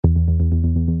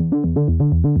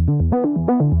Welcome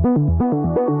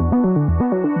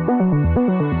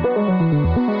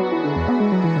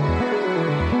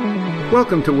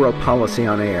to World Policy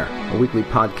on Air, a weekly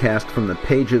podcast from the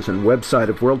pages and website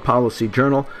of World Policy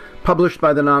Journal, published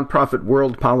by the nonprofit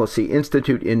World Policy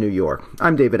Institute in New York.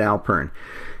 I'm David Alpern.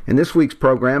 In this week's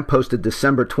program, posted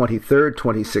December 23,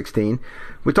 2016,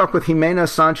 we talk with Jimena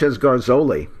Sanchez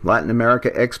Garzoli, Latin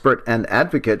America expert and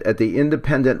advocate at the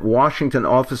independent Washington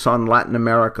Office on Latin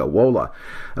America, WOLA,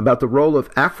 about the role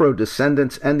of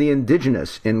Afro-descendants and the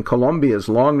indigenous in Colombia's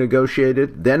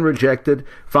long-negotiated, then rejected,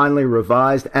 finally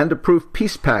revised, and approved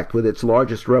peace pact with its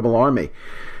largest rebel army.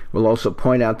 We'll also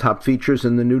point out top features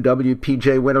in the new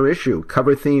WPJ winter issue,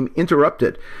 cover theme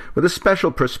Interrupted, with a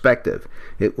special perspective.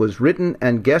 It was written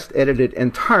and guest edited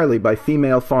entirely by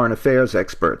female foreign affairs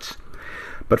experts.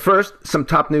 But first, some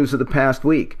top news of the past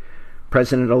week.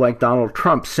 President-elect Donald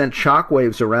Trump sent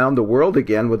shockwaves around the world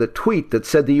again with a tweet that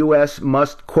said the U.S.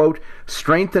 must, quote,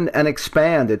 strengthen and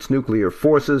expand its nuclear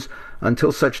forces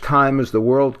until such time as the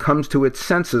world comes to its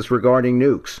senses regarding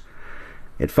nukes.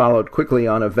 It followed quickly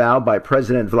on a vow by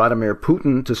President Vladimir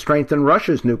Putin to strengthen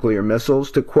Russia's nuclear missiles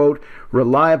to, quote,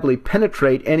 reliably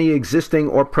penetrate any existing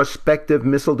or prospective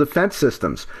missile defense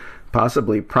systems,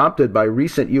 possibly prompted by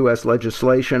recent U.S.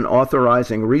 legislation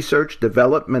authorizing research,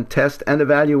 development, test, and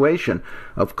evaluation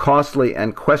of costly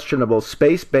and questionable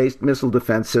space-based missile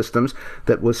defense systems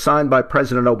that was signed by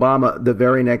President Obama the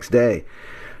very next day.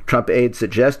 Trump aides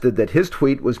suggested that his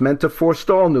tweet was meant to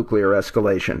forestall nuclear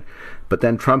escalation. But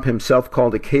then Trump himself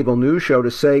called a cable news show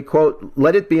to say, quote,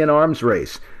 let it be an arms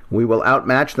race. We will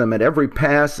outmatch them at every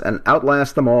pass and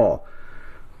outlast them all.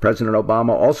 President Obama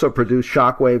also produced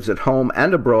shockwaves at home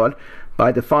and abroad by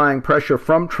defying pressure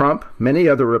from Trump, many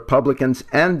other Republicans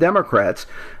and Democrats,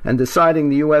 and deciding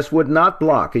the U.S. would not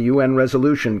block a UN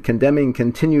resolution condemning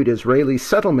continued Israeli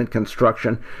settlement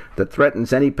construction that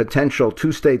threatens any potential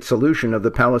two-state solution of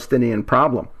the Palestinian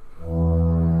problem.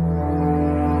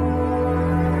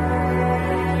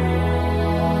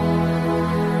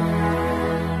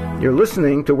 You're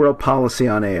listening to World Policy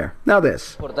on Air. Now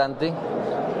this.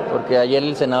 Porque ayer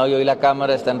el Senado y hoy la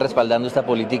Cámara están respaldando esta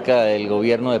política del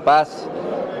gobierno de paz,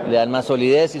 le dan más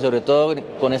solidez y sobre todo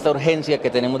con esta urgencia que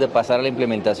tenemos de pasar a la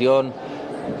implementación,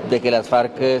 de que las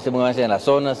FARC se muevan hacia las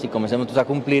zonas y comencemos a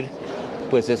cumplir,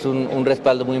 pues es un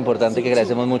respaldo muy importante que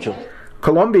agradecemos mucho.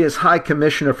 Colombia's High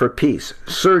Commissioner for Peace,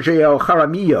 Sergio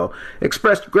Jaramillo,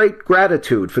 expressed great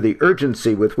gratitude for the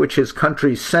urgency with which his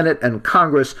country's Senate and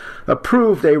Congress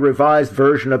approved a revised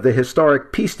version of the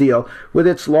historic peace deal with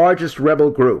its largest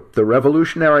rebel group, the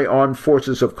Revolutionary Armed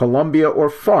Forces of Colombia, or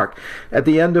FARC, at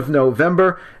the end of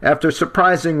November after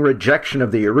surprising rejection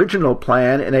of the original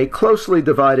plan in a closely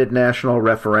divided national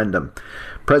referendum.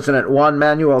 President Juan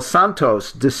Manuel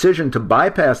Santos' decision to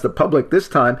bypass the public this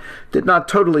time did not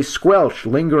totally squelch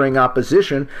lingering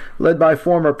opposition led by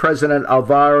former President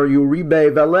Alvaro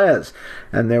Uribe Vélez,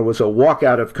 and there was a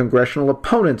walkout of congressional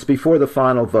opponents before the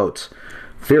final votes.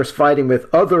 Fierce fighting with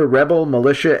other rebel,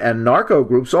 militia, and narco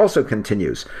groups also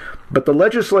continues. But the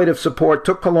legislative support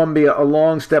took Colombia a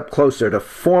long step closer to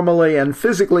formally and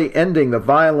physically ending the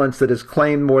violence that has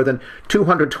claimed more than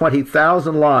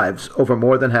 220,000 lives over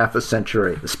more than half a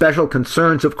century. The special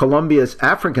concerns of Colombia's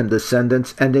African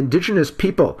descendants and indigenous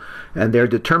people and their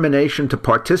determination to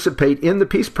participate in the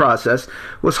peace process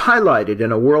was highlighted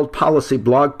in a World Policy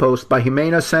blog post by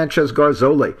Jimena Sanchez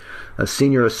Garzoli, a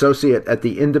senior associate at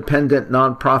the independent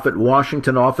nonprofit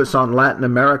Washington Office on Latin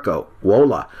America,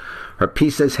 WOLA. Her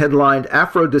piece is headlined,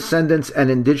 Afro-Descendants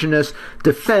and Indigenous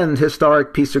Defend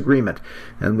Historic Peace Agreement,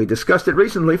 and we discussed it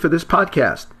recently for this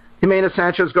podcast. Jimena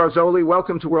Sanchez Garzoli,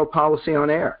 welcome to World Policy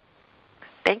on Air.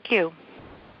 Thank you.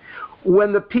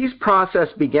 When the peace process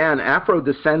began,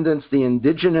 Afro-descendants, the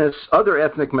indigenous, other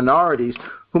ethnic minorities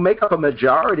who make up a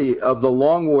majority of the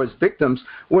Long War's victims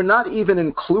were not even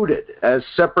included as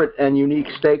separate and unique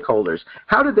stakeholders.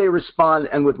 How did they respond,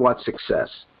 and with what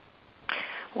success?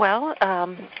 Well,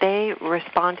 they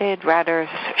responded rather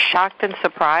shocked and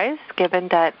surprised, given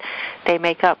that they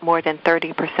make up more than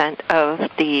 30% of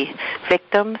the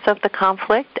victims of the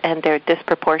conflict, and they're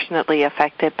disproportionately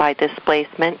affected by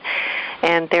displacement.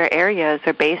 And their areas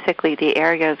are basically the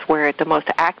areas where the most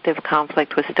active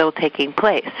conflict was still taking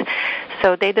place.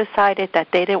 So they decided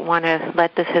that they didn't want to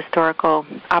let this historical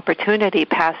opportunity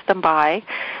pass them by,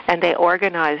 and they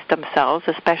organized themselves,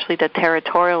 especially the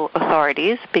territorial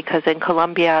authorities, because in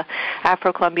Colombia,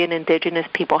 Afro-Colombian indigenous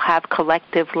people have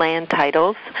collective land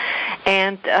titles,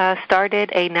 and started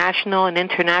a national and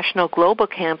international global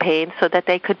campaign so that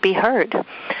they could be heard.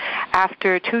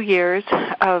 After 2 years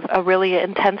of a really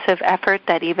intensive effort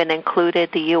that even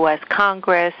included the U.S.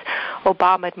 Congress,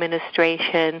 Obama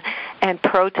administration and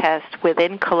protest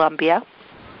within Colombia,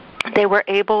 they were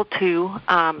able to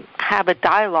have a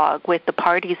dialogue with the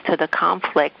parties to the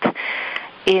conflict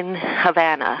in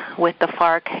Havana, with the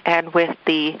FARC and with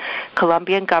the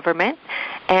Colombian government.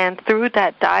 And through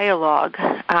that dialogue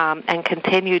and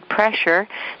continued pressure,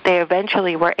 they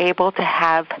eventually were able to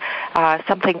have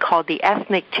something called the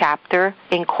ethnic chapter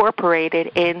incorporated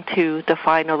into the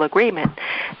final agreement.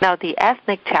 Now, the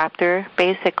ethnic chapter,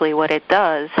 basically what it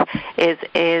does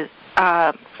is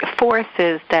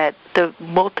forces that the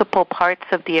multiple parts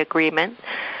of the agreement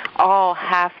all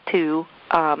have to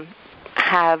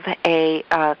have a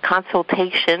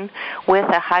consultation with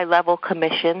a high-level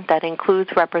commission that includes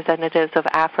representatives of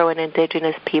Afro and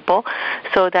indigenous people,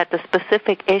 so that the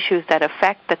specific issues that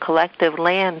affect the collective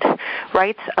land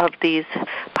rights of these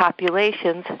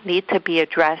populations need to be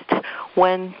addressed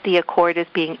when the accord is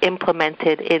being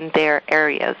implemented in their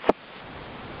areas.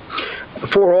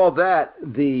 For all that,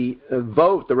 the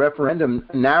vote, the referendum,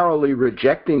 narrowly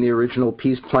rejecting the original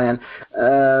peace plan,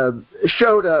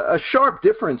 showed a sharp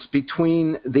difference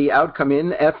between the outcome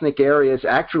in ethnic areas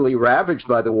actually ravaged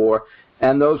by the war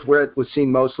and those where it was seen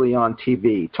mostly on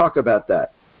TV. Talk about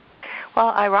that. Well,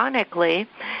 ironically,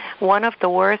 one of the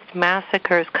worst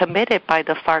massacres committed by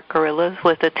the FARC guerrillas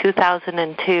was the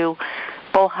 2002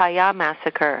 Bojayá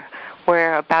massacre,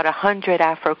 where about 100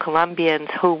 Afro-Colombians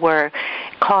who were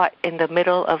caught in the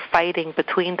middle of fighting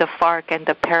between the FARC and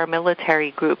the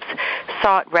paramilitary groups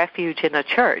sought refuge in a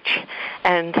church.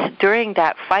 And during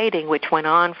that fighting, which went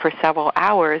on for several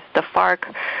hours, the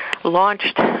FARC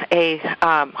launched a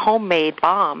homemade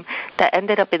bomb that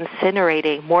ended up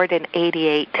incinerating more than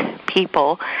 88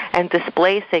 people and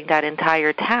displacing that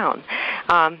entire town.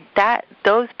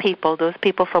 Those people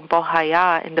from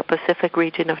Bojayá in the Pacific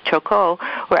region of Chocó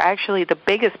were actually the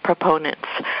biggest proponents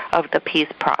of the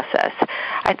peace process.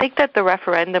 I think that the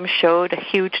referendum showed a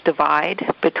huge divide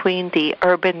between the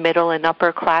urban, middle, and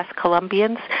upper class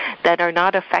Colombians that are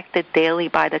not affected daily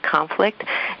by the conflict,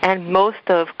 and most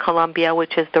of Colombia,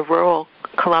 which is the rural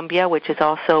Colombia, which is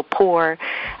also poor,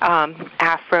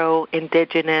 Afro,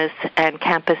 indigenous, and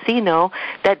campesino,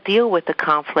 that deal with the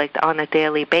conflict on a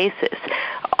daily basis.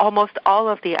 Almost all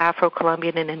of the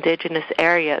Afro-Colombian and indigenous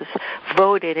areas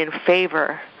voted in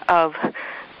favor of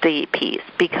the peace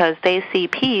because they see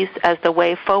peace as the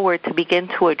way forward to begin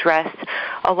to address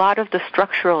a lot of the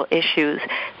structural issues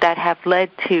that have led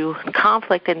to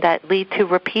conflict and that lead to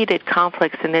repeated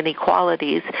conflicts and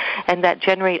inequalities and that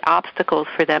generate obstacles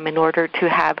for them in order to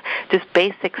have just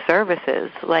basic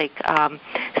services like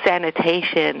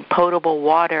sanitation, potable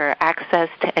water, access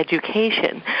to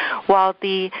education, while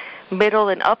the middle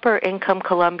and upper income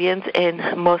Colombians in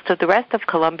most of the rest of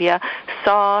Colombia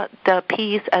saw the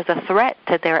peace as a threat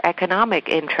to their economic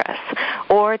interests,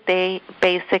 or they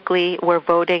basically were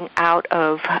voting out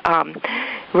of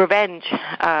revenge.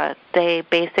 They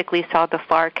basically saw the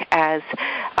FARC as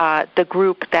the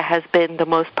group that has been the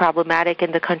most problematic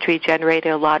in the country,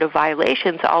 generated a lot of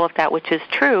violations, all of that, which is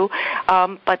true,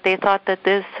 but they thought that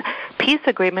this peace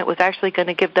agreement was actually going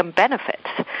to give them benefits.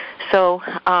 So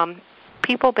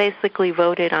people basically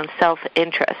voted on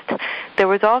self-interest. There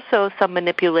was also some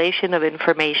manipulation of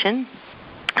information.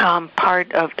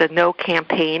 Part of the No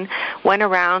campaign went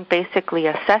around basically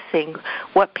assessing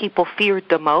what people feared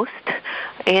the most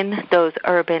in those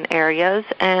urban areas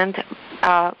and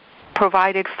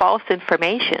provided false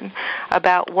information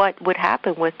about what would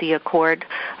happen with the accord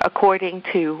according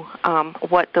to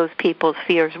what those people's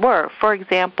fears were. For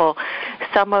example,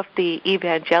 some of the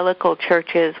evangelical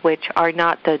churches, which are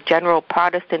not the general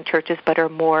Protestant churches but are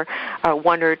more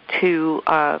one or two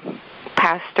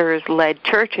pastors-led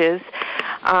churches,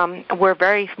 were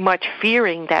very much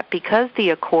fearing that because the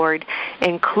accord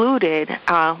included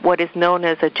what is known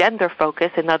as a gender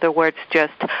focus, in other words,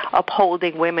 just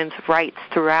upholding women's rights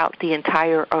throughout the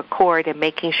entire accord and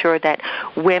making sure that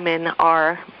women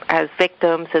are, as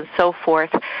victims and so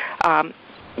forth,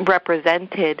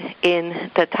 represented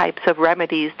in the types of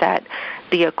remedies that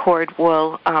the accord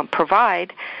will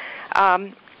provide,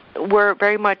 were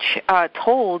very much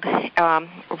told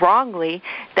wrongly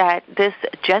that this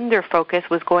gender focus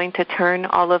was going to turn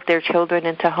all of their children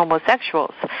into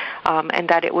homosexuals, and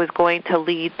that it was going to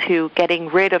lead to getting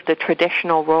rid of the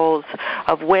traditional roles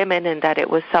of women, and that it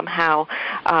was somehow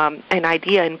an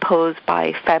idea imposed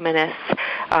by feminists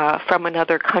from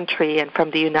another country and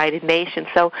from the United Nations.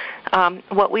 So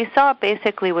what we saw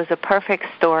basically was a perfect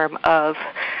storm of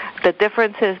the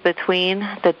differences between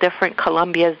the different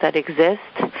Colombias that exist,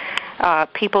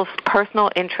 people's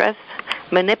personal interests,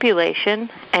 manipulation,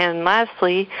 and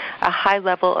lastly, a high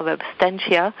level of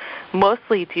abstention,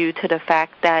 mostly due to the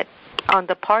fact that on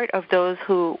the part of those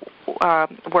who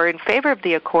were in favor of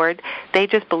the accord, they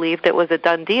just believed it was a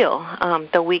done deal.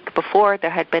 The week before,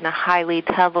 there had been a highly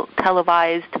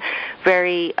televised,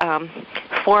 very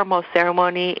formal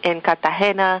ceremony in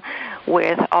Cartagena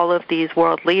with all of these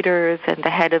world leaders and the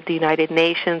head of the United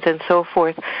Nations and so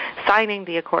forth signing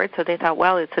the accord, so they thought,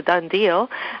 well, it's a done deal.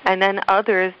 And then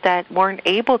others that weren't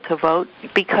able to vote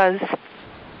because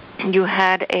you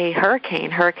had a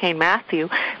Hurricane Matthew,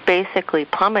 basically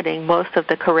plummeting most of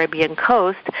the Caribbean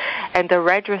coast, and the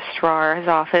registrar's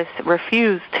office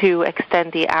refused to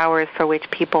extend the hours for which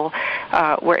people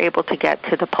were able to get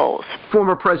to the polls.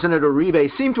 Former President Uribe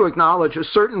seemed to acknowledge a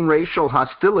certain racial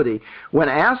hostility when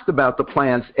asked about the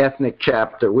plan's ethnic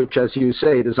chapter, which, as you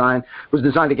say, was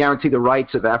designed to guarantee the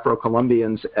rights of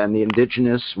Afro-Colombians and the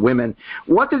indigenous women.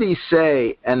 What did he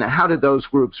say, and how did those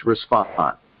groups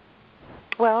respond?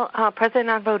 Well, President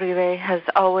Alvaro Uribe has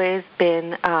always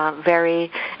been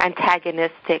very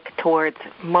antagonistic towards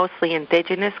mostly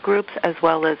indigenous groups as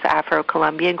well as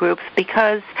Afro-Colombian groups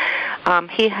because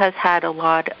he has had a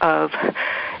lot of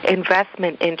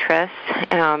investment interests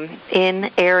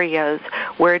in areas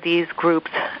where these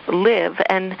groups live,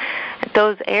 and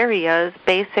those areas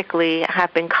basically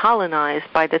have been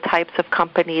colonized by the types of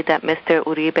company that Mr.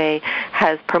 Uribe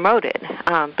has promoted.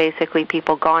 Basically,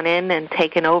 people gone in and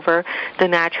taken over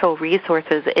the natural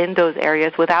resources in those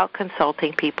areas without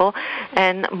consulting people,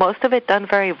 and most of it done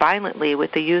very violently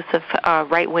with the use of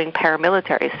right-wing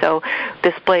paramilitary, so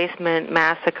displacement,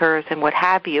 massacres, and what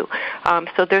have you.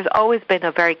 So there's always been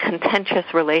a very contentious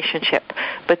relationship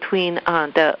between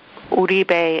the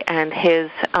Uribe and his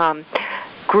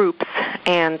groups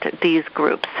and these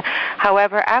groups.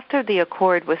 However, after the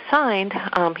accord was signed,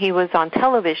 he was on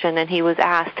television and he was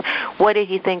asked, what did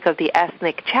he think of the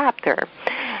ethnic chapter?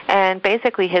 And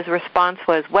basically his response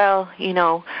was, well,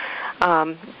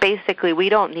 basically we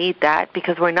don't need that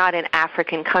because we're not an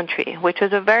African country, which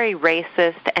was a very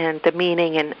racist and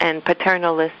demeaning and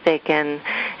paternalistic and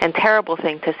terrible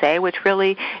thing to say, which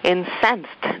really incensed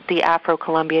the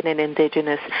Afro-Colombian and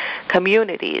indigenous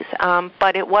communities.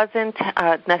 But it wasn't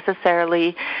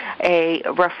necessarily a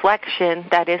reflection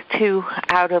that is too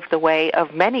out of the way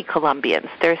of many Colombians.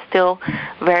 There's still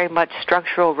very much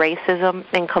structural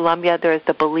racism in Colombia. There's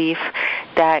the belief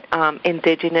that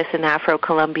indigenous and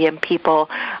Afro-Colombian people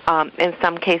in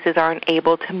some cases aren't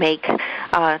able to make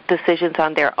decisions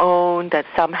on their own, that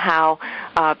somehow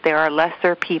there are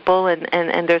lesser people,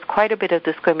 and there's quite a bit of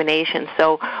discrimination.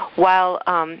 So while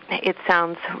it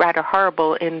sounds rather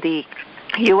horrible in the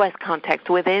U.S. context,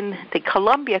 within the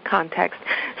Colombia context,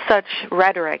 such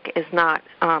rhetoric is not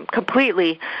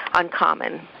completely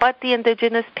uncommon. But the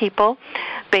indigenous people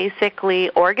basically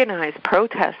organized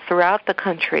protests throughout the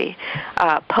country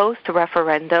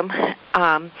post-referendum,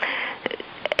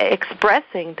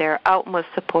 expressing their utmost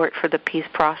support for the peace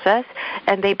process,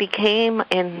 and they became,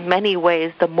 in many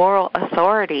ways, the moral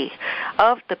authority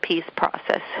of the peace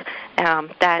process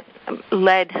that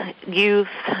led youth,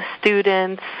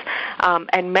 students,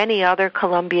 and many other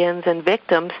Colombians and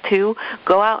victims to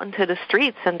go out into the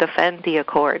streets and defend the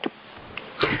accord.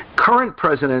 Current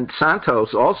President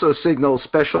Santos also signaled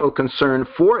special concern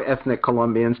for ethnic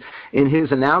Colombians in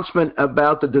his announcement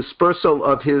about the dispersal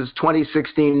of his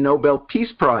 2016 Nobel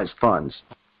Peace Prize funds.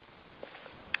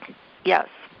 Yes,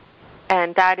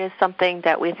 and that is something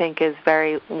that we think is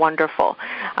very wonderful.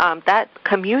 That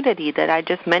community that I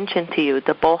just mentioned to you,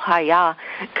 the Bohaya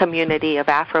community of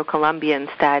Afro-Colombians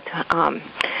that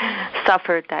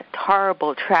suffered that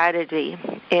horrible tragedy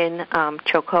in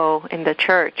Chocó in the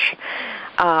church,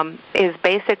 is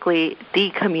basically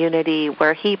the community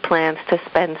where he plans to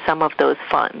spend some of those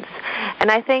funds.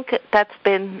 And I think that's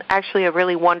been actually a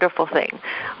really wonderful thing,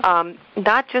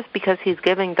 not just because he's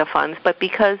giving the funds, but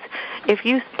because if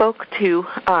you spoke to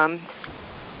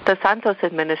the Santos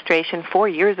administration 4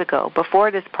 years ago,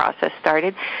 before this process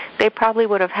started, they probably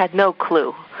would have had no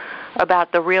clue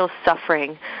about the real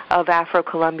suffering of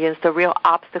Afro-Colombians, the real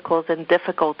obstacles and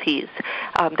difficulties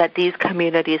that these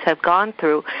communities have gone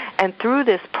through. And through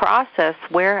this process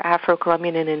where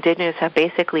Afro-Colombian and indigenous have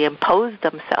basically imposed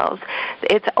themselves,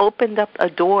 it's opened up a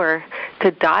door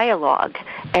to dialogue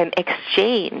and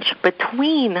exchange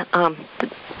between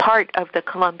part of the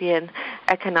Colombian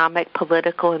economic,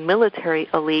 political, and military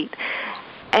elite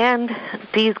and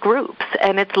these groups,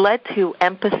 and it's led to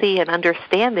empathy and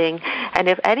understanding, and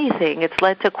if anything, it's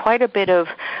led to quite a bit of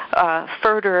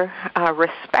further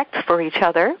respect for each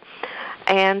other,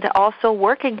 and also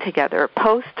working together.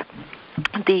 Post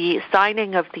the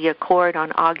signing of the accord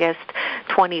on August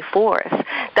 24th,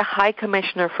 the High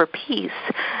Commissioner for Peace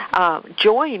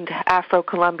joined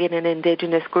Afro-Colombian and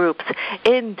indigenous groups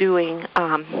in doing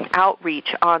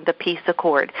outreach on the peace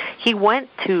accord. He went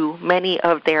to many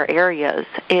of their areas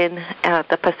in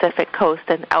the Pacific Coast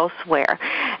and elsewhere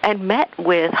and met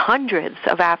with hundreds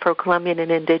of Afro-Colombian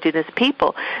and indigenous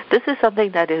people. This is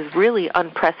something that is really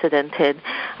unprecedented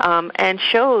and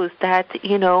shows that,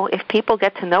 if people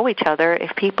get to know each other,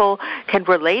 if people can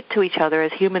relate to each other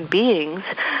as human beings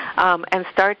and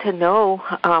start to know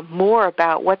more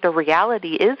about what the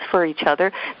reality is for each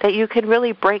other, that you can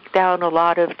really break down a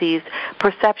lot of these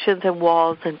perceptions and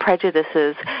walls and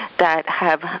prejudices that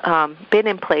have been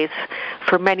in place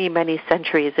for many, many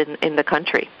centuries in the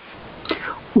country.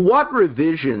 What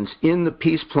revisions in the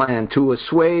peace plan to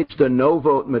assuage the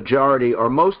no-vote majority are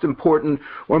most important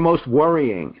or most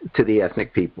worrying to the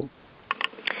ethnic people?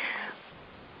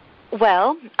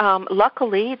 Well,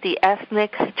 luckily, the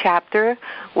ethnic chapter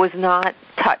was not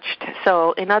touched.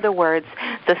 So, in other words,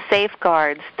 the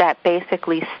safeguards that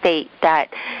basically state that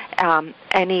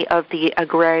any of the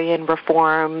agrarian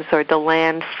reforms or the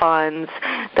land funds,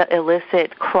 the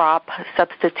illicit crop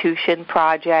substitution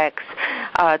projects,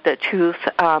 the truth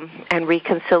and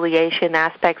reconciliation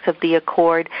aspects of the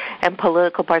accord and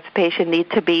political participation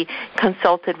need to be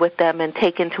consulted with them and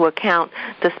take into account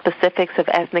the specifics of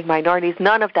ethnic minorities.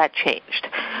 None of that changed.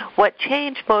 What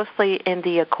changed mostly in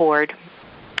the accord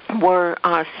were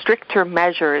stricter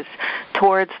measures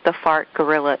towards the FARC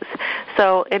guerrillas.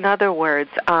 So, in other words,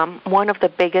 one of the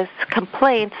biggest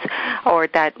complaints, or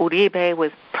that Uribe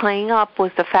was playing up,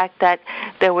 was the fact that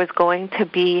there was going to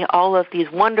be all of these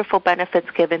wonderful benefits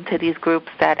given to these groups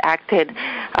that acted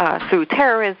through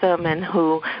terrorism and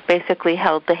who basically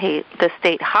held the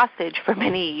state hostage for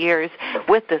many years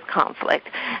with this conflict.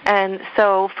 And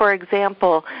so, for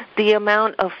example, the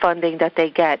amount of funding that they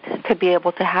get to be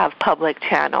able to have public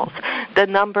channels, the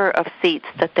number of seats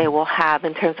that they will have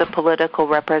in terms of political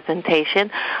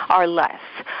representation are less.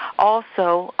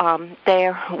 Also,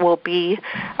 there will be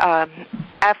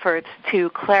efforts to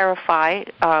clarify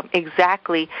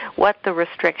exactly what the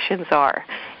restrictions are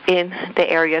in the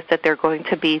areas that they're going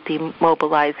to be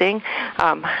demobilizing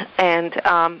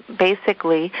and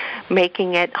basically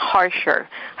making it harsher.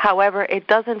 However, it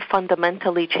doesn't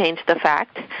fundamentally change the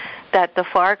fact that the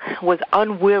FARC was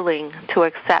unwilling to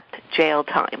accept jail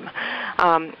time.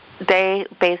 They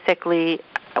basically,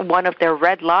 one of their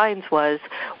red lines was,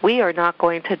 we are not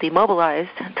going to demobilize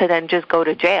to then just go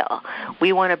to jail.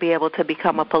 We want to be able to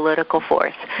become a political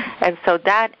force. And so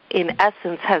that, in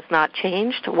essence, has not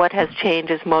changed. What has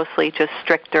changed is mostly just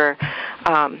stricter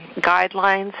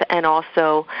guidelines and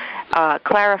also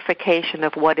clarification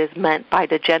of what is meant by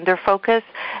the gender focus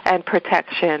and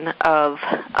protection of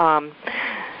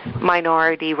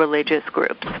minority religious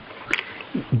groups.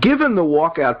 Given the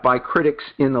walkout by critics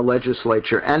in the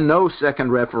legislature and no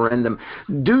second referendum,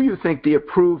 do you think the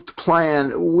approved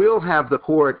plan will have the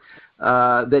support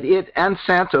that it and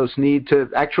Santos need to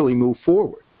actually move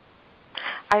forward?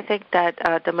 I think that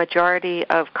the majority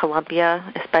of Colombia,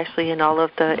 especially in all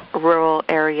of the rural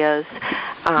areas,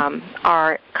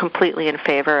 are completely in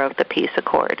favor of the peace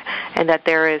accord and that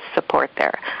there is support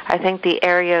there. I think the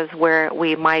areas where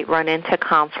we might run into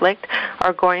conflict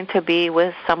are going to be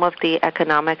with some of the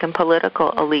economic and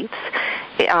political elites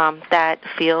that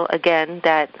feel, again,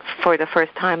 that for the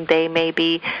first time they may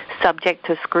be subject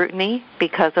to scrutiny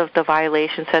because of the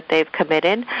violations that they've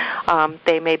committed.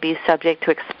 They may be subject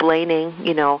to explaining,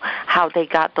 how they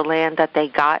got the land that they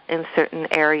got in certain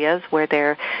areas where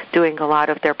they're doing a lot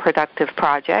of their productive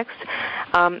projects.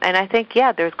 And I think,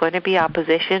 there's going to be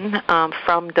opposition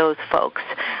from those folks.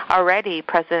 Already,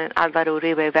 President Álvaro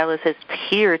Uribe Vélez is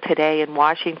here today in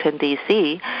Washington,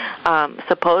 D.C.,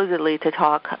 supposedly to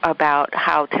talk about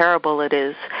how terrible it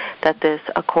is that this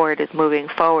accord is moving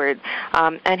forward.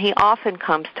 And he often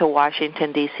comes to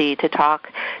Washington, D.C. to talk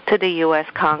to the U.S.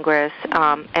 Congress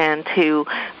and to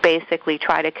basically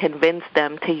try to convince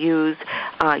them to use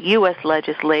U.S.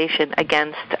 legislation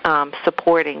against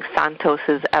supporting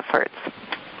Santos's efforts.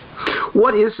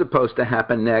 What is supposed to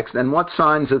happen next, and what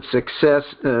signs of success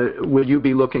will you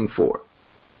be looking for?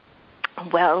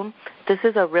 Well, this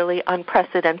is a really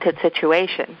unprecedented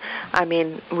situation. I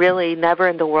mean, really, never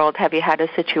in the world have you had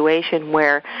a situation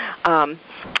where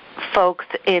folks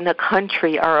in a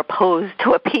country are opposed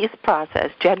to a peace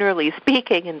process. Generally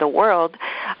speaking, in the world,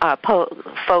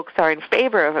 folks are in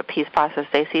favor of a peace process.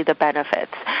 They see the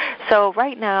benefits. So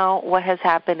right now, what has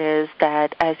happened is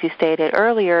that, as you stated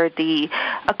earlier, the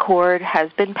accord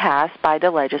has been passed by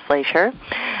the legislature,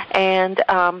 and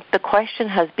the question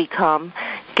has become,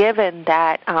 given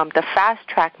that the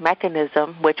fast-track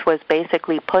mechanism, which was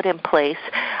basically put in place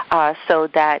so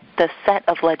that the set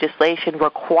of legislation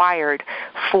required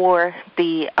for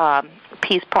the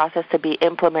peace process to be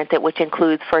implemented, which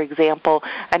includes, for example,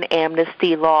 an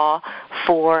amnesty law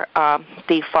for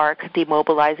the FARC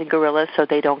demobilizing guerrillas so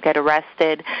they don't get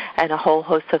arrested, and a whole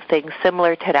host of things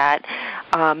similar to that,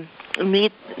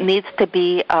 needs to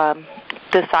be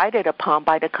decided upon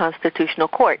by the Constitutional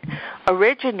Court.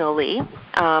 Originally,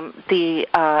 the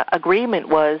agreement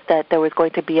was that there was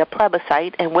going to be a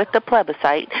plebiscite, and with the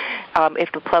plebiscite,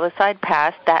 if the plebiscite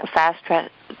passed, that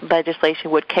fast-track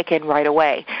legislation would kick in right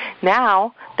away.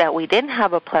 Now that we didn't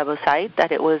have a plebiscite,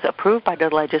 that it was approved by the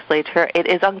legislature, it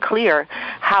is unclear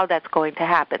how that's going to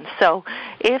happen. So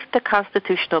if the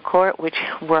Constitutional Court, which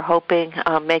we're hoping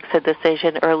makes a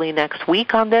decision early next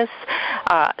week on this,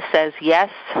 says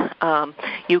yes,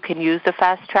 you can use the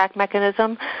fast-track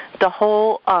mechanism, the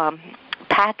whole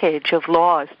package of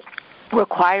laws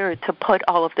required to put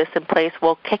all of this in place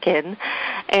will kick in,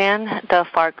 and the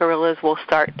FARC guerrillas will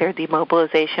start their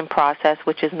demobilization process,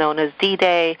 which is known as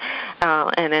D-Day,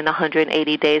 and in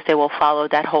 180 days they will follow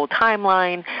that whole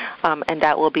timeline, and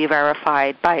that will be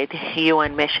verified by the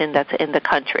UN mission that's in the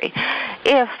country.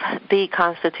 If the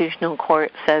Constitutional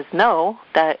Court says no,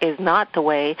 that is not the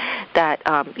way that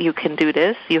you can do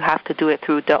this, you have to do it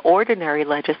through the ordinary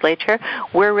legislature,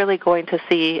 we're really going to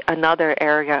see another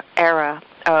era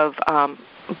of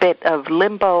bit of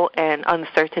limbo and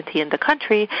uncertainty in the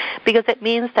country, because it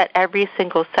means that every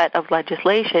single set of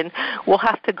legislation will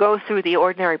have to go through the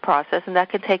ordinary process, and that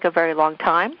can take a very long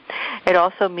time. It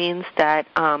also means that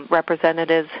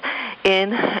representatives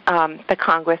in the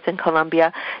Congress in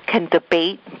Colombia can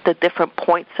debate the different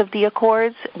points of the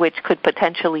accords, which could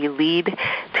potentially lead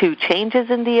to changes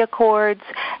in the accords,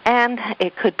 and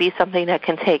it could be something that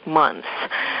can take months.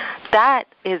 That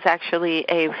is actually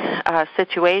a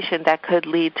situation that could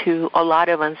lead to a lot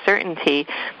of uncertainty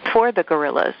for the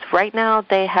guerrillas. Right now,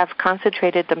 they have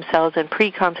concentrated themselves in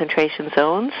pre-concentration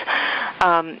zones,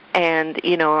 and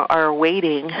are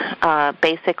awaiting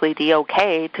basically the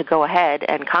okay to go ahead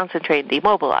and concentrate and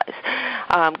demobilize.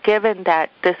 Given that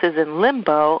this is in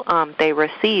limbo, they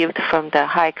received from the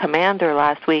high commander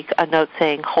last week a note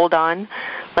saying, "Hold on,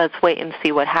 let's wait and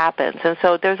see what happens." And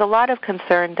so there's a lot of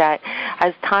concern that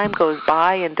as time goes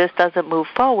by and this doesn't move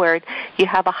forward, you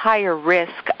have a higher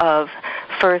risk of,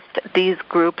 first, these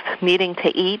groups needing to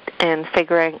eat and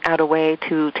figuring out a way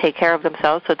to take care of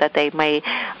themselves so that they may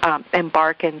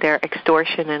embark in their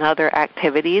extortion and other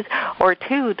activities, or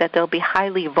two, that they'll be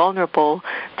highly vulnerable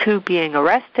to being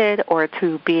arrested or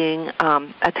to being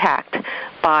attacked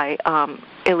by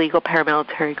illegal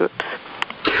paramilitary groups.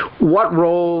 What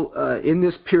role in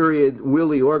this period will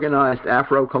the organized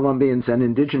Afro-Colombians and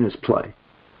indigenous play?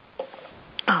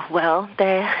 Well,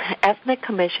 the Ethnic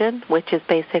Commission, which is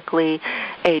basically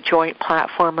a joint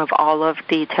platform of all of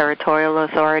the territorial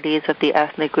authorities of the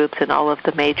ethnic groups and all of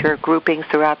the major groupings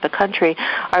throughout the country,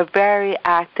 are very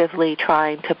actively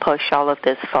trying to push all of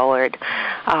this forward.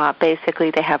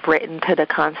 Basically, they have written to the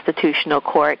Constitutional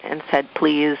Court and said,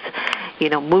 please,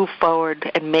 move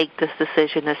forward and make this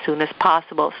decision as soon as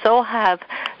possible. So have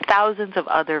thousands of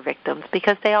other victims,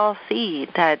 because they all see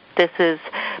that this is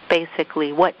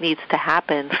basically what needs to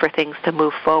happen for things to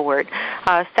move forward.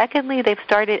 Secondly, they've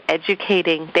started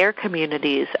educating their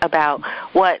communities about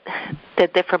what the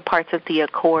different parts of the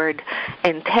accord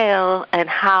entail and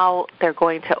how they're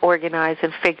going to organize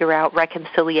and figure out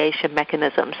reconciliation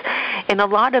mechanisms. In a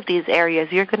lot of these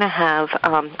areas, you're going to have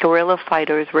guerrilla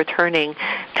fighters returning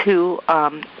to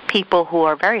people who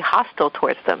are very hostile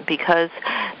towards them, because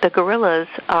the guerrillas,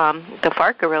 the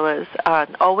FARC guerrillas,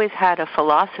 always had a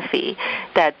philosophy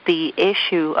that the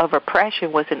issue of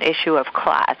oppression was an issue of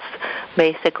class,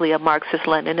 basically a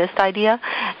Marxist-Leninist idea,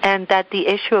 and that the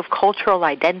issue of cultural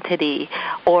identity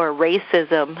or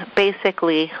racism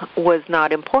basically was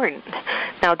not important.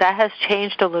 Now, that has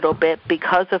changed a little bit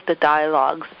because of the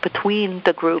dialogues between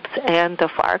the groups and the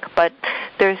FARC, but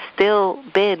there's still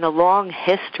been a long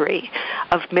history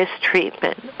of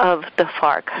mistreatment of the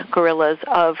FARC guerrillas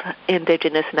of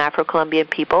indigenous and Afro-Colombian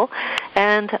people,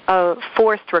 and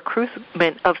forced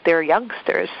recruitment of their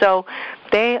youngsters. So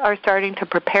they are starting to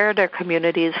prepare their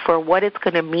communities for what it's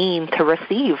going to mean to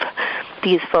receive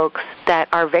these folks that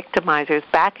are victimizers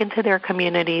back into their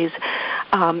communities,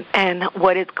 and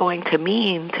what it's going to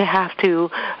mean to have to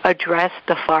address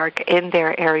the FARC in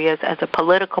their areas as a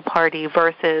political party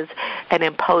versus an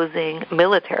imposing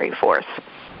military force.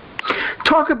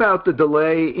 Talk about the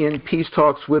delay in peace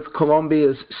talks with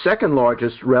Colombia's second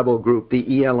largest rebel group, the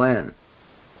ELN.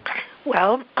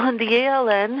 Well, the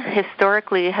ELN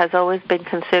historically has always been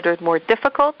considered more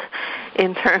difficult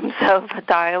in terms of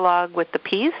dialogue with the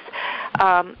peace.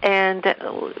 And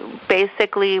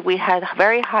basically, we had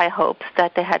very high hopes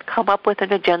that they had come up with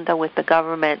an agenda with the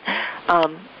government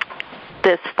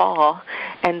this fall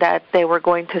and that they were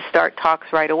going to start talks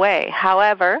right away.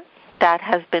 However, that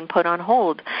has been put on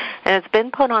hold. And it's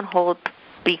been put on hold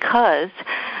because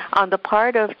on the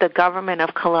part of the government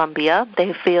of Colombia,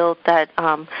 they feel that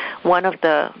one of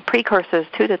the precursors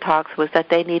to the talks was that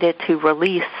they needed to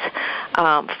release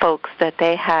folks that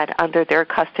they had under their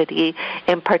custody,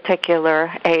 in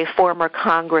particular a former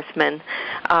congressman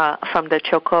from the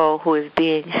Chocó who is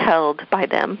being held by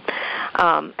them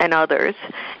and others.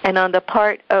 And on the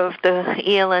part of the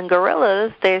ELN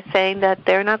guerrillas, they're saying that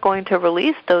they're not going to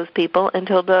release those people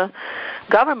until the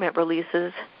government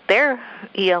releases their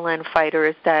ELN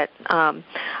fighters that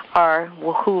are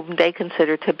whom they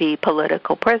consider to be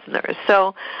political prisoners.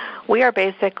 So we are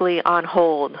basically on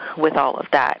hold with all of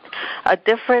that. A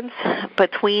difference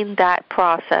between that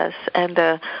process and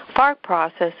the FARC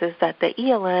process is that the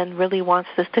ELN really wants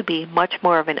this to be much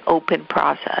more of an open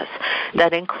process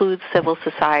that includes civil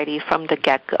society from the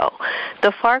get-go.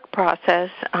 The FARC process,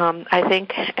 I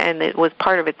think, and it was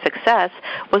part of its success,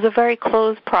 was a very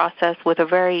closed process with a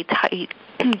very tight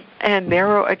and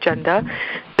narrow agenda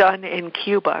done in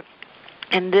Cuba.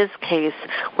 In this case,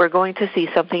 we're going to see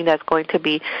something that's going to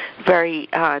be very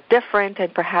different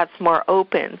and perhaps more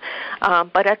open.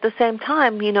 But at the same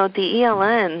time, you know, the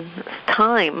ELN's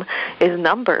time is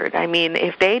numbered. I mean,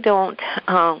 if they don't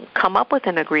come up with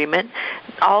an agreement,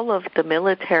 all of the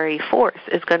military force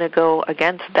is going to go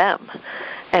against them.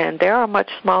 And they're a much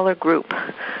smaller group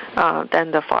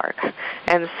than the FARC.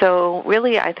 And so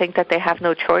really I think that they have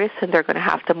no choice and they're going to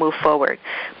have to move forward.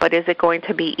 But is it going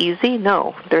to be easy?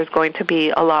 No. There's going to be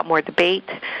a lot more debate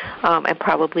and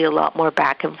probably a lot more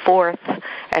back and forth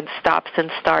and stops and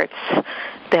starts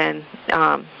than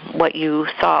what you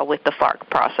saw with the FARC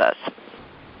process.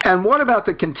 And what about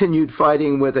the continued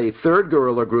fighting with a third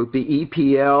guerrilla group, the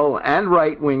EPL, and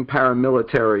right-wing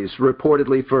paramilitaries,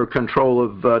 reportedly for control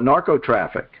of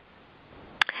narco-traffic?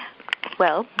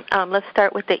 Well, let's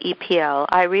start with the EPL.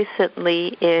 I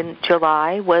recently, in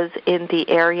July, was in the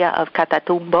area of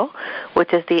Catatumbo,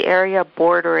 which is the area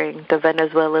bordering the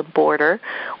Venezuelan border,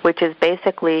 which is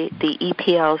basically the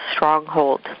EPL's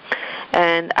stronghold.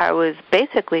 And I was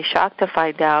basically shocked to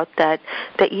find out that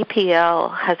the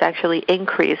EPL has actually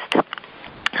increased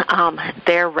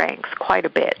their ranks quite a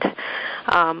bit.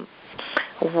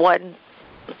 One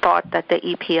thought that the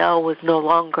EPL was no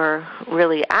longer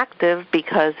really active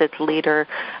because its leader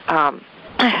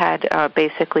had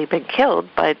basically been killed,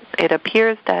 but it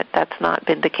appears that that's not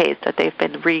been the case, that they've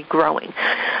been regrowing.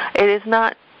 It is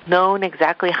not known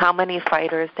exactly how many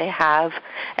fighters they have,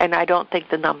 and I don't think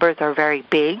the numbers are very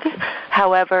big.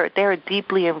 However, they're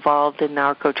deeply involved in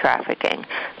narco-trafficking.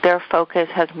 Their focus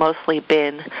has mostly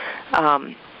been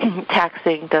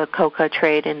taxing the coca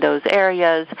trade in those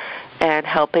areas and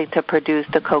helping to produce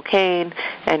the cocaine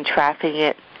and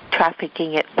trafficking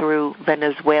it through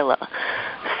Venezuela.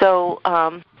 So,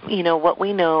 you know, what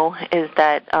we know is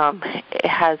that it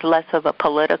has less of a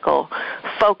political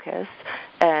focus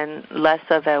and less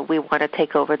of a we want to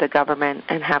take over the government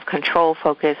and have control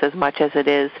focus as much as it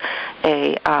is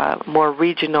a more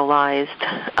regionalized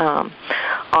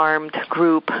armed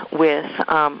group with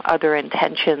other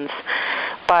intentions.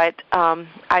 But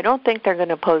I don't think they're going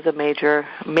to pose a major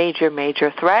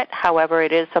threat. However,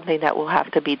 it is something that will have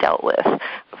to be dealt with.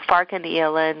 FARC and the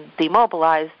ELN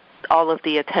demobilized, all of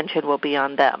the attention will be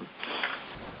on them.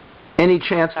 Any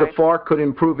chance the FARC could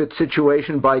improve its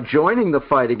situation by joining the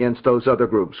fight against those other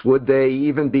groups? Would they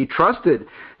even be trusted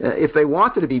if they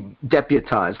wanted to be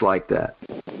deputized like that?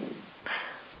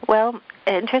 Well,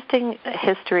 interesting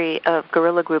history of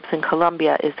guerrilla groups in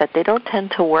Colombia is that they don't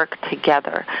tend to work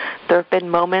together. There have been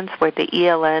moments where the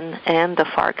ELN and the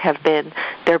FARC have been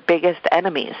their biggest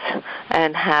enemies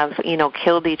and have, you know,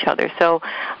 killed each other. So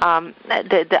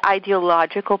the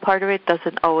ideological part of it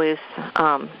doesn't always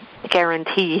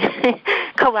guarantee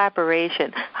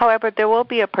collaboration. However, there will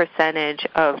be a percentage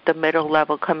of the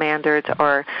middle-level commanders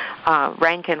or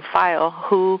rank and file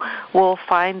who will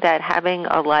find that having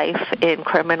a life in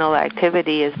criminal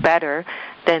activity is better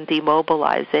than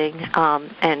demobilizing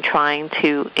and trying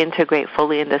to integrate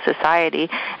fully into society.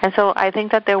 And so I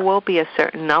think that there will be a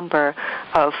certain number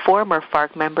of former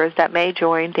FARC members that may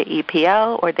join the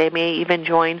EPL, or they may even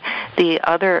join the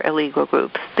other illegal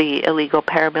groups, the illegal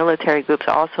paramilitary groups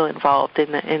also involved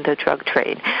in the drug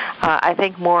trade. I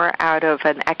think more out of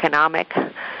an economic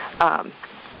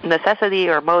necessity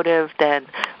or motive than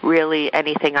really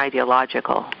anything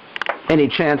ideological. any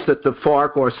chance that the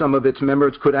FARC or some of its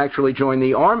members could actually join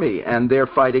the army and their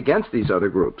fight against these other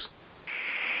groups?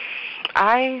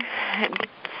 I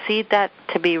see that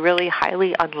to be really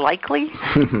highly unlikely.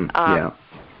 Yeah.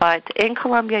 But in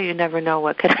Colombia, you never know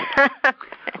what could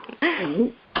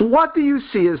happen. What do you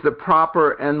see as the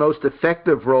proper and most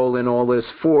effective role in all this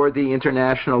for the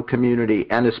international community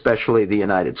and especially the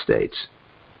United States?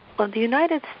 Well, the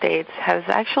United States has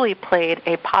actually played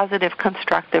a positive,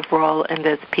 constructive role in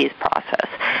this peace process,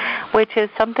 which is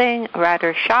something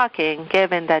rather shocking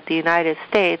given that the United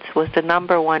States was the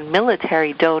number one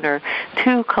military donor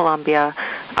to Colombia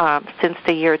since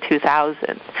the year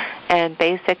 2000. And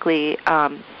basically,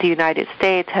 the United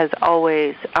States has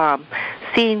always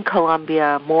seen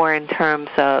Colombia more in terms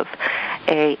of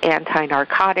a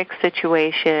anti-narcotics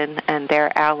situation and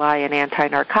their ally in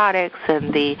anti-narcotics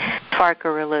and the FARC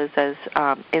guerrillas as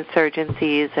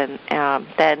insurgencies. And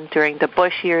then during the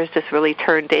Bush years, this really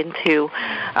turned into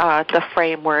the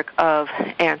framework of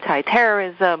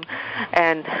anti-terrorism,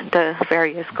 and the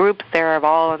various groups there are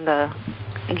all on the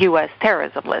U.S.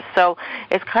 terrorism list. So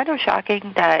it's kind of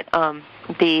shocking that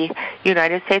the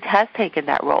United States has taken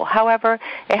that role. However,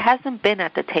 it hasn't been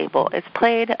at the table. It's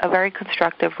played a very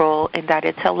constructive role in that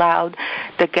it's allowed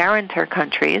the guarantor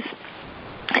countries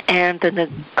and the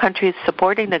countries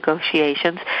supporting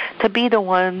negotiations to be the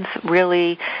ones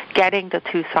really getting the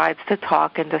two sides to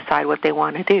talk and decide what they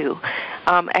want to do,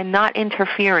 and not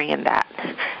interfering in that,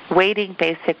 waiting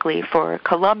basically for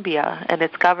Colombia and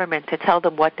its government to tell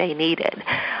them what they needed.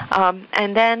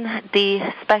 And then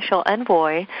the special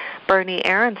envoy, Bernie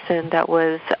Aronson, that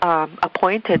was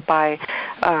appointed by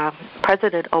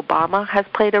President Obama, has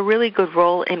played a really good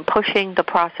role in pushing the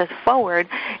process forward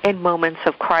in moments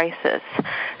of crisis.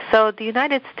 So the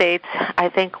United States,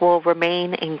 I think, will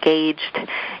remain engaged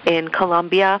in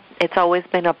Colombia. It's always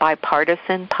been a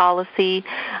bipartisan policy.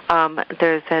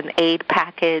 There's an aid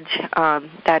package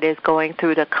that is going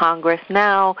through the Congress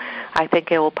now. I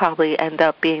think it will probably end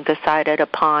up being decided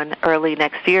upon early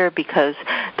next year because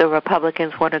the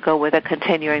Republicans want to go with a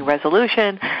continuing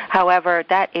resolution. However,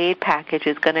 that aid package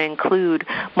is going to include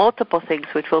multiple things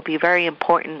which will be very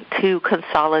important to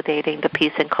consolidating the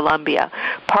peace in Colombia.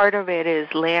 Part of it is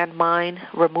landmine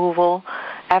removal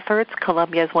efforts.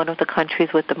 Colombia is one of the countries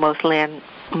with the most land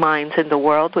mines in the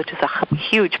world, which is a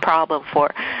huge problem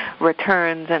for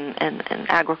returns and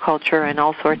agriculture and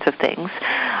all sorts of things.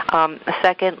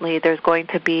 Secondly, there's going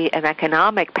to be an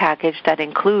economic package that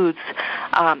includes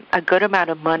a good amount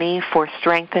of money for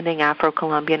strengthening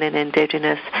Afro-Colombian and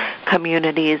indigenous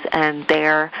communities and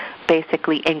their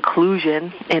basically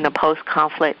inclusion in a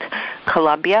post-conflict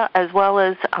Colombia, as well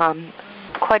as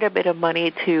quite a bit of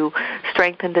money to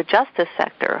strengthen the justice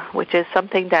sector, which is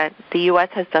something that the U.S.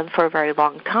 has done for a very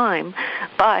long time,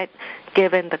 but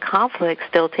given the conflict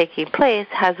still taking place,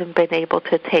 hasn't been able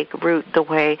to take root the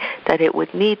way that it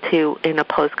would need to in a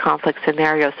post-conflict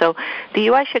scenario. So the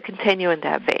U.S. should continue in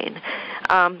that vein.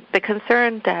 The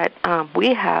concern that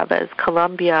we have as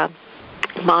Colombia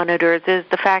monitors is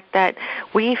the fact that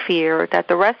we fear that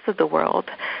the rest of the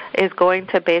world is going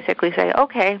to basically say,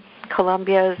 okay,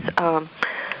 Colombia's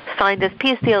signed this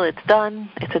peace deal, it's done,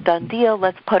 it's a done deal,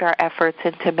 let's put our efforts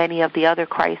into many of the other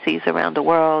crises around the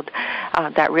world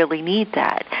that really need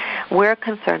that. We're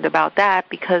concerned about that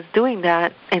because doing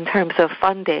that in terms of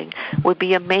funding would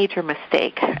be a major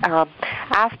mistake.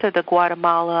 After the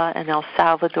Guatemala and El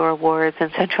Salvador wars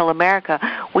in Central America,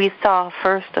 we saw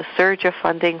first a surge of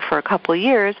funding for a couple of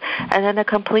years and then a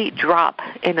complete drop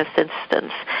in this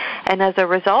instance. And as a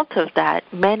result of that,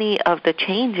 many of the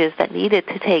changes that needed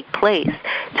to take place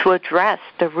to address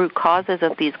the root causes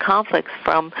of these conflicts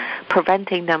from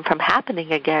preventing them from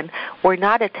happening again were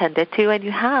not attended to, and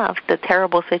you have the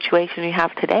terrible situation you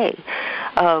have today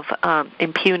of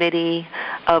impunity,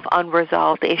 of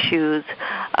unresolved issues,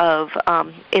 of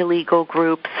illegal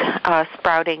groups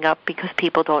sprouting up because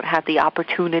people don't have the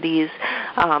opportunities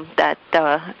that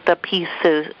the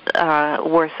pieces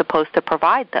were supposed to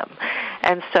provide them.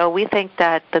 And so we think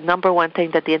that the number one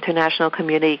thing that the international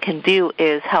community can do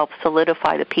is help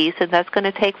solidify the peace, and that's going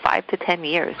to take 5 to 10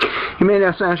 years.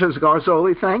 Jimena Sanchez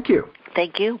Garzoli, thank you.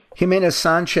 Thank you. Jimena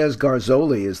Sanchez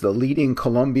Garzoli is the leading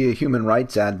Colombia human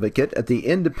rights advocate at the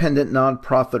independent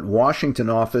nonprofit Washington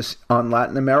office on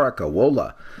Latin America,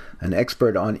 WOLA. An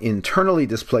expert on internally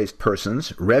displaced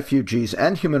persons, refugees,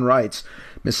 and human rights,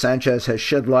 Ms. Sanchez has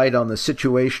shed light on the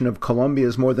situation of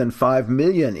Colombia's more than 5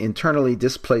 million internally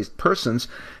displaced persons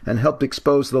and helped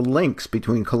expose the links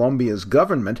between Colombia's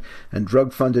government and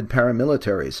drug-funded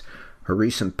paramilitaries. Her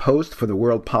recent post for the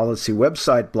World Policy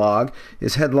website blog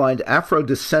is headlined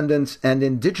Afro-Descendants and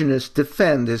Indigenous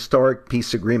Defend Historic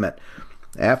Peace Agreement.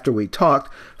 After we talked,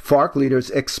 FARC leaders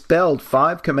expelled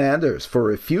 5 commanders for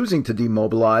refusing to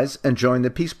demobilize and join the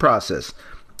peace process.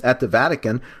 At the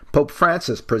Vatican, Pope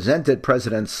Francis presented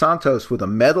President Santos with a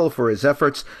medal for his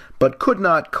efforts, but could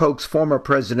not coax former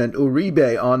President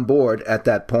Uribe on board at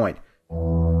that point.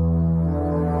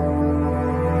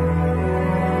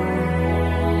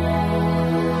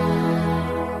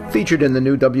 Featured in the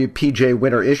new WPJ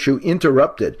winter issue,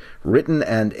 Interrupted, written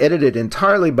and edited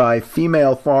entirely by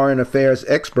female foreign affairs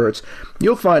experts,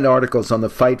 you'll find articles on the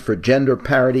fight for gender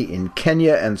parity in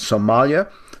Kenya and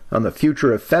Somalia, on the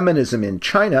future of feminism in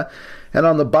China, and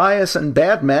on the bias and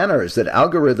bad manners that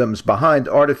algorithms behind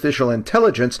artificial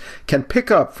intelligence can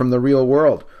pick up from the real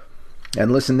world.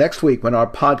 And listen next week when our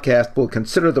podcast will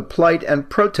consider the plight and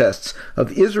protests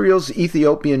of Israel's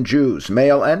Ethiopian Jews,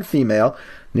 male and female,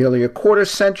 nearly a quarter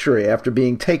century after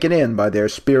being taken in by their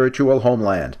spiritual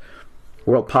homeland.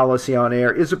 World Policy on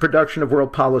Air is a production of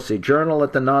World Policy Journal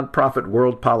at the nonprofit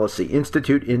World Policy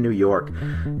Institute in New York.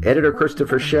 Editor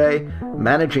Christopher Shea,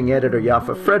 managing editor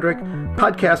Yaffa Frederick,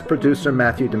 podcast producer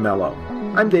Matthew DeMello.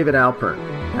 I'm David Alpern.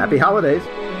 Happy holidays.